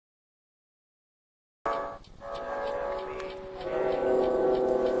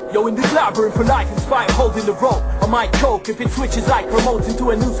Following this labyrinth for life in spite of holding the rope. I might choke if it switches like remotes into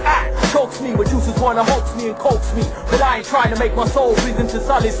a noose act. Chokes me, where juices wanna hoax me and coax me. But I ain't trying to make my soul breathe into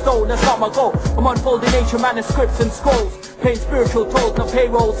solid stone, that's not my goal. I'm unfolding ancient manuscripts and scrolls, paying spiritual tolls, not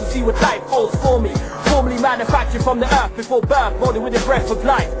payrolls, to see what life holds for me. Formerly manufactured from the earth before birth, molded with the breath of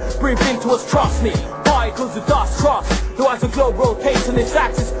life, breathed into us, trust me. Particles of dust, trust. Though as the globe rotates on its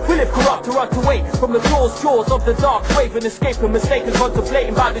axis, we live corrupt to rot away from the closed jaws of the dark wave and escaping, mistaken,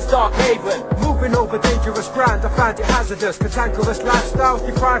 contemplating about this dark haven. Moving over dangerous ground, I find it hazardous. Cantankerous lifestyles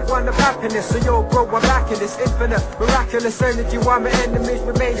deprive one of happiness. So yo bro, I'm lacking this infinite, miraculous energy while my enemies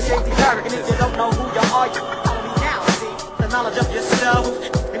remain shady characters. And if you don't know who you are, you follow me now, see the knowledge of yourself.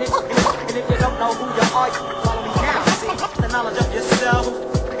 And if you don't know who you are, you follow me now, see the knowledge of yourself.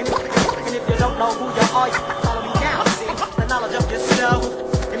 And if you don't know who you are, you follow me now, see the knowledge of yourself.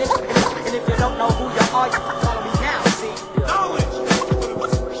 And if you don't know who you are, you follow me now, see knowledge.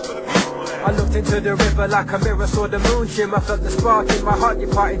 I looked into the river like a mirror, saw the moon shimmer. Felt the spark in my heart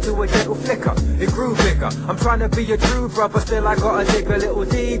depart into a gentle flicker. It grew bigger. I'm trying to be a true brother, still I gotta dig a little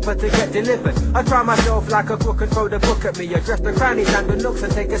deeper to get delivered. I try myself like a crook and throw the book at me. Address the crannies and the nooks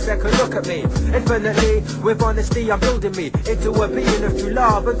and take a second look at me. Infinitely, with honesty, I'm building me into a being of true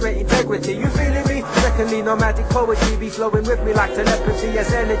love and great integrity. You feeling me? Secondly, nomadic poetry be flowing with me like telepathy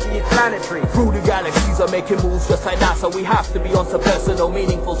as energy is planetary. Through the galaxies are making moves just like NASA. We have to be on some personal,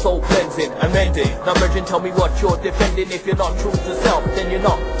 meaningful soul cleansing and mending. Now Virgin, tell me what you're defending. If you're not true to self, then you're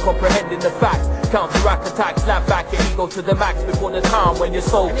not comprehending the facts. Counteract attacks, snap back your ego to the max before the time when your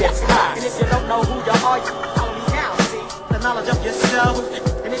soul gets taxed. And if you don't know who you are, you follow me now, see the knowledge of yourself.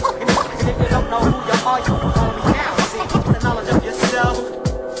 And if you don't know who you are, you follow me now, see the knowledge of yourself.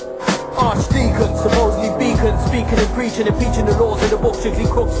 Archdeacon, supposedly beacon, speaking and preaching, impeaching the laws of the book, strictly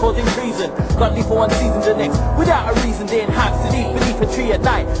crooks causing treason. Godly for one season, the next, without a reason. They enhance to eat beneath a tree at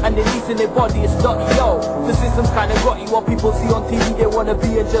night, and they lease in their body is dirty, yo. The system's kinda got you. What people see on TV, they wanna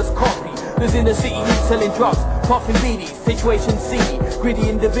be and just copy. There's in the city, youth selling drugs, puffing beanies, situation seedy. Greedy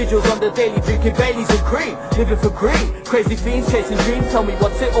individuals on the daily, drinking Baileys and cream, living for greed. Crazy fiends chasing dreams, tell me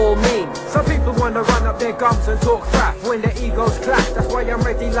what's it all mean? Some people wanna run up their gums and talk crap when their egos clash. That's why I'm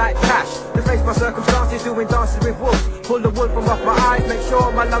ready like cash to face my circumstances, doing dances with wolves. Pull the wool from off my eyes, make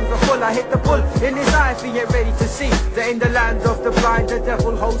sure my lungs are full. I hit the bull in his eye if he ain't ready to see that in the land of the blind the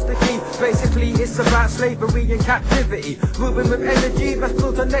devil holds the key. Basically it's about slavery and captivity, moving with energy that's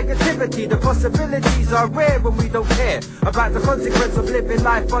built on negativity. The possibilities are rare when we don't care about the consequence of living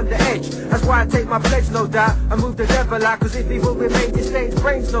life on the edge. That's why I take my pledge, no doubt, and move the devil out, cause if he will remain he stains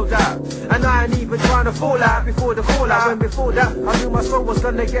brains, no doubt. And I ain't even trying to fall out before the call out, when before that I knew my soul was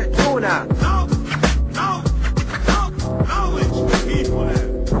gonna get drawn out. Knowledge, people have.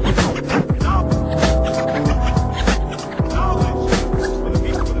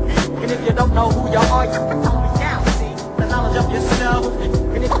 And if you don't know who you are, you follow me now, see the knowledge of yourself.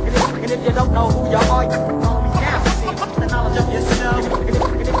 And if you don't know who you are, you follow me now, see the knowledge of yourself.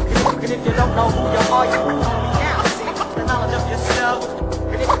 And if you don't know who you are, you follow me now, see the knowledge of yourself.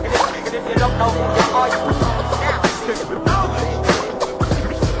 And if you don't know who you are, you follow me now, see the knowledge.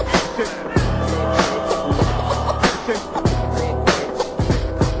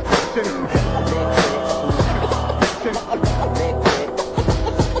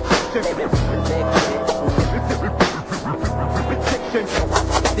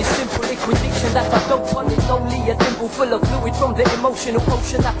 This simple liquid diction that I dote on is only a thimble full of fluid from the emotional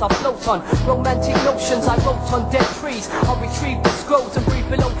ocean that I float on. Romantic notions I wrote on dead trees. I retrieve the scrolls and breathe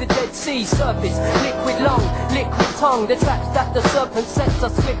below the Dead Sea surface. Liquid lung, liquid tongue, the traps that the serpent sets are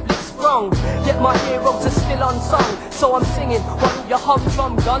swiftly sprung. Yet my heroes are still unsung, so I'm singing while your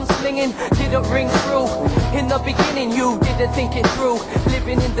humdrum gunslinging didn't ring true. In the beginning you didn't think it through.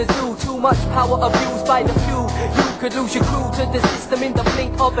 Living in the zoo, too much power abused by the few. You could lose your crew to the system in the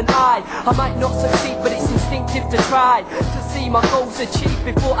blink of an eye. I might not succeed, but it's instinctive to try to see my goals achieved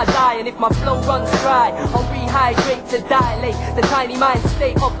before I die. And if my flow runs dry, I'll rehydrate to dilate the tiny mind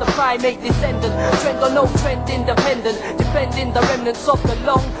state of the primate descendant. Trend or no trend independent, defending the remnants of the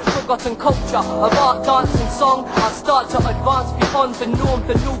long forgotten culture of art, dance and song. I start to advance beyond the norm,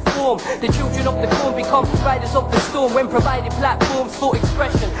 the new form. The children of the corn become riders of the storm when provided platforms for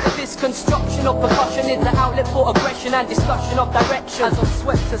expression. This construction of percussion is the outlet for aggression and discussion of direction. As I'm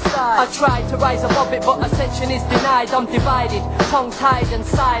swept aside, I try to rise above it, but ascension is denied. I'm divided, tongue-tied and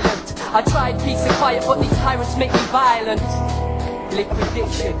silent. I tried peace and quiet, but these tyrants make me violent.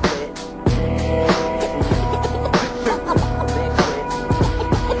 Liquidation.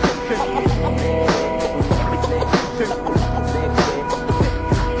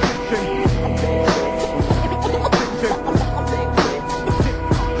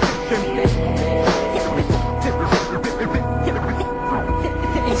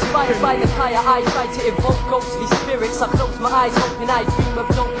 I try to evoke ghostly spirits. I close my eyes hoping I dream of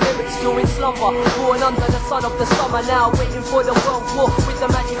dope lyrics during slumber. Born under the sun of the summer now, waiting for the world war with the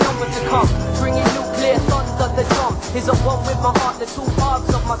magic number to come. Bringing nuclear thunder, the drum is at one with my heart, the two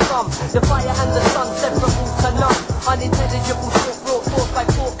halves of my thumb. The fire and the sun, separable to none. Unintelligible talk brought forth by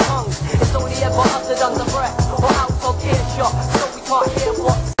forked tongues. It's only ever uttered under breath or out of earshot, so we can't hear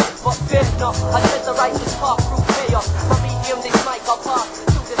what's said, but fear not. I tread the righteous path through chaos. My medium, this mic I pass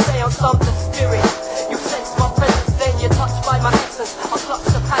through the seance of the spirit. You sense my presence, then you're touched by my essence. I clutch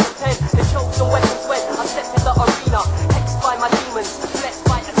the pad and pen, the chosen weapons when I step in the arena. Hexed by my demons, blessed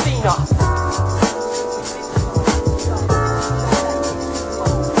by Athena.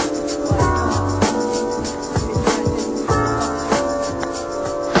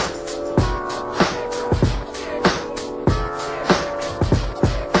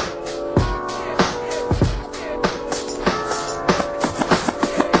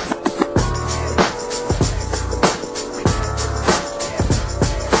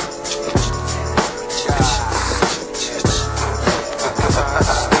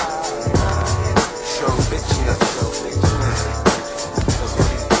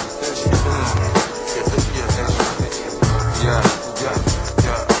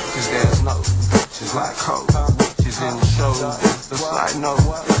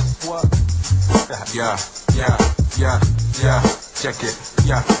 Check it,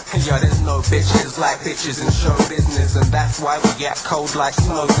 yeah, there's no bitches like bitches in show business, and that's why we get cold like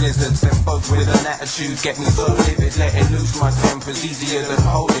snow blizzards. And folks with an attitude get me so livid, letting loose my temper's easier than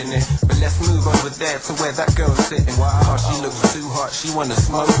holding it. But let's move over there to where that girl's sitting. Oh, she looks too hot, she wanna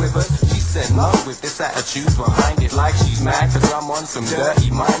smoke with us. She said no with this attitude behind it, like she's mad cause I'm on some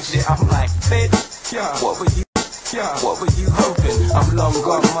dirty mind shit. I'm like, bitch, what were you? What were you hoping? I'm long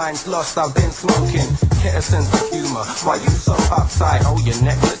gone, mine's lost, I've been smoking. Get a sense of humor, why you so uptight? Oh, your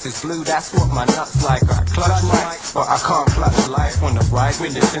necklace is blue, that's what my nuts like. I clutch mic, but I can't clutch life. On the ride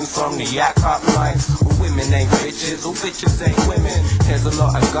with this insomniac up nights. All women ain't bitches, all bitches ain't women. There's a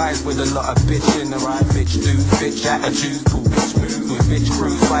lot of guys with a lot of bitch in the right. Bitch dudes, bitch attitudes, cool bitch moves. With bitch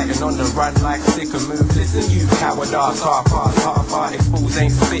crews fighting on the run like stick and move. Listen you coward ass, half-hearted fools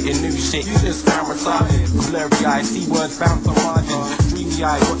ain't spitting new shit. You just sound retarded. Blurry eyes, see words bounce on margins. Dreamy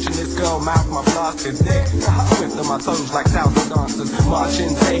eyes watching this girl mouth my blasted dick. Swift on my toes like thousand dancers.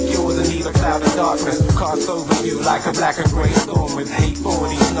 Marching, take yours and leave a cloud of darkness. Cast over you like a black and grey storm. With hate for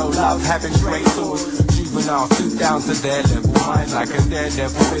these no love having straight swords. Juvenile, stoop down to their level. Mind like a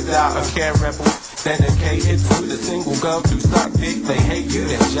daredevil without a care rebel. Dedicated to the single girl to suck dick. They hate you,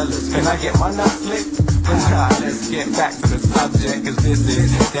 they're jealous. Can I get my nuts licked? Let's get back to the subject, cause this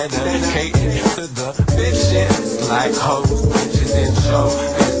is dedicated to the bitches. Like hoes, bitches in show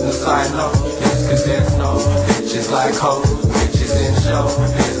business, I know. It's cause there's no bitches like hoes, bitches in show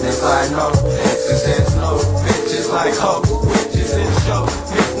business, I know. It's cause there's no bitches like hoes, bitches in show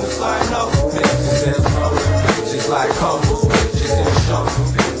business, I know. It's cause there's no bitches like hoes, bitches in show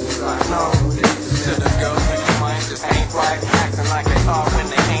business, I know. To the girls in your mind just ain't right, acting like they are when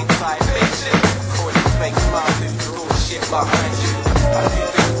they ain't tight, bitches. Fake smile, do all the shit behind you. How do you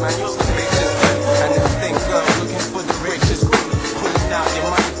think, man? You're some bitches too. And this thing girl looking for the richest crew, pulling out your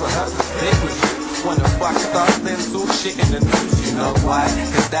money for her to split with you. Wanna fuck stuff, then talk shit in the news. You know why?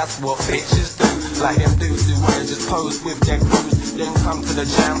 Cause that's what bitches do. Like them dudes who wanna just pose with their crews, then come to the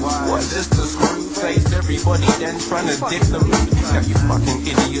jam. What, just a screw face? Everybody then trying to dick the mood. Yeah, you fucking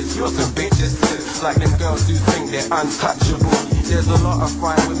idiots, you're some bitches too. Like them girls who think they're untouchable. There's a lot of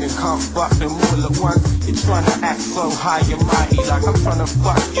fine women, can't fuck them all at once. You're trying to act so high and mighty, like I'm trying to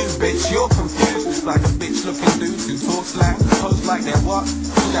fuck you, bitch. You're confused, like a bitch looking dude who talks slang, pose like they're what?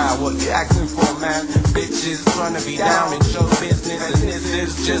 Nah, what you acting for, man? Bitches trying to be down in show business, and this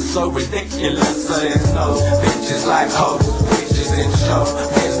is just so ridiculous. So there's no bitches like hoes, bitches in show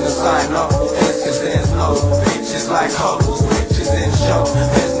business, I know. It's cause there's no bitches like hoes, bitches in show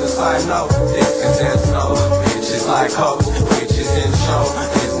business, I know. It's cause there's no bitches like hoes, bitches in show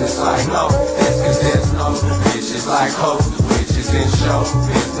business, I know. It's cause there's no bitches like hoes, bitches in show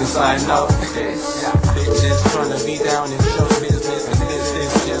business, I know. Bitches trying to be down in show business, and this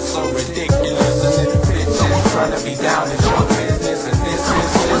is just so ridiculous. And bitches trying to be down in show business, and this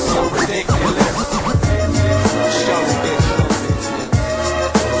is just so ridiculous. Show business.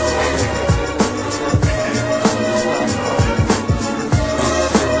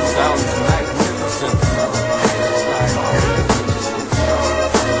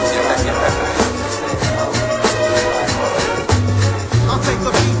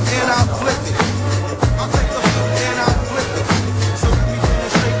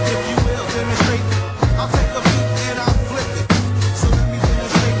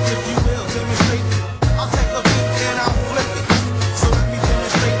 Demonstrate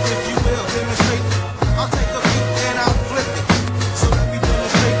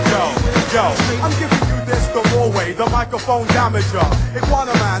microphone damager.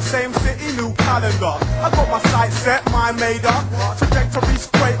 Iguana man, same city, new calendar. I got my sight set, mind made up. Trajectory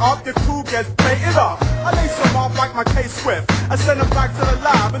straight up, your crew gets baited up. I lace them off like my K-Swift. I send them back to the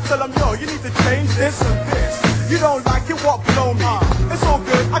lab and tell them, yo, you need to change this and this. You don't like it, what, blow me? It's all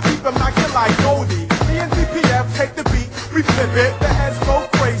good, I keep them acting like Goldie. Me and DPF take the beat, we flip it, the heads go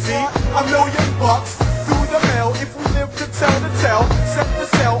crazy. $1 million through the mail, if we live to tell the tale. Set the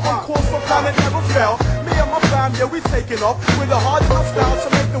sail, on course for planet never fell. Me and my fam, yeah, we taking off with a hard enough style to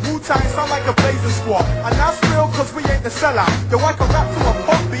make the Wu-Tang sound like a blazing squad. And that's real, cause we ain't the sellout. Yo, I can rap to a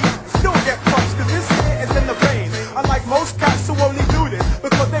pop beat, still get props, cause this here is in the vein. Unlike most cats who only do this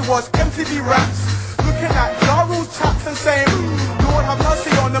because they watch MTV raps. Looking at Ja Rule's chaps and saying, Lord have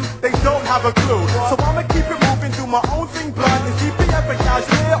mercy on them, they don't have a clue. So I'ma keep it moving, do my own thing blind. It's DPF and guys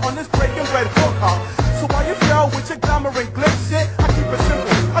here on this breaking bread hookup. So while you fell with your glamour and glitz shit, I keep it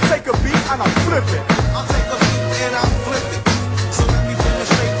simple. I take a beat and I flip it. I'll take a beat and I'll flip it. So let me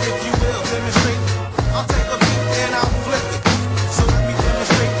demonstrate, if you will, demonstrate. I'll take a beat and I'll flip it. So let me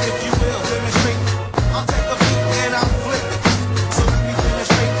demonstrate, if you will, demonstrate. I'll take a beat and I'll flip it. So let me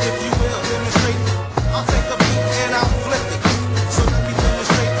demonstrate, if you will, demonstrate. I'll take a beat and I'll flip it. So let me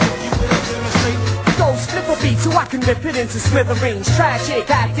demonstrate, if you will, demonstrate. Go flip a beat so I can rip it into smithereens. Tragic,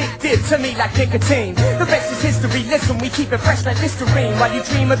 addicted to me like nicotine. The rest is history, listen, we keep it fresh like Listerine. While you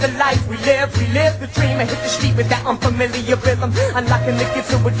dream of the life we live the dream and hit the street with that unfamiliar rhythm. Unlocking the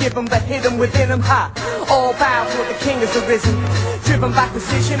gifts that would give them, but hit them within them hot. All bow for the king has arisen. Driven by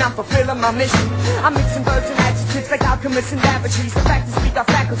precision, I'm fulfilling my mission. I'm mixing verbs and adjectives like alchemists and laboratories. The fact is we got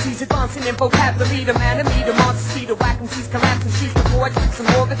faculties advancing in vocabulary. The man and me, the monster see the whack and sees collapse and she's before I get some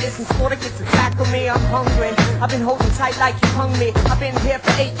more of this and sort of gets to tackle me. I'm hungry, I've been holding tight like you hung me. I've been here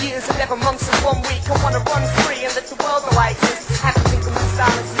for 8 years and never months in 1 week. I wanna run free and let the world know I exist. Have to think of my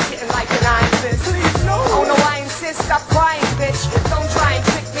silence is hitting like an iron fist. Please no. Oh no, I insist, stop crying, bitch. Don't try and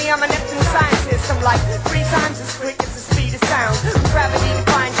trick me, I'm an Neptune scientist. I'm like 3 times as quick as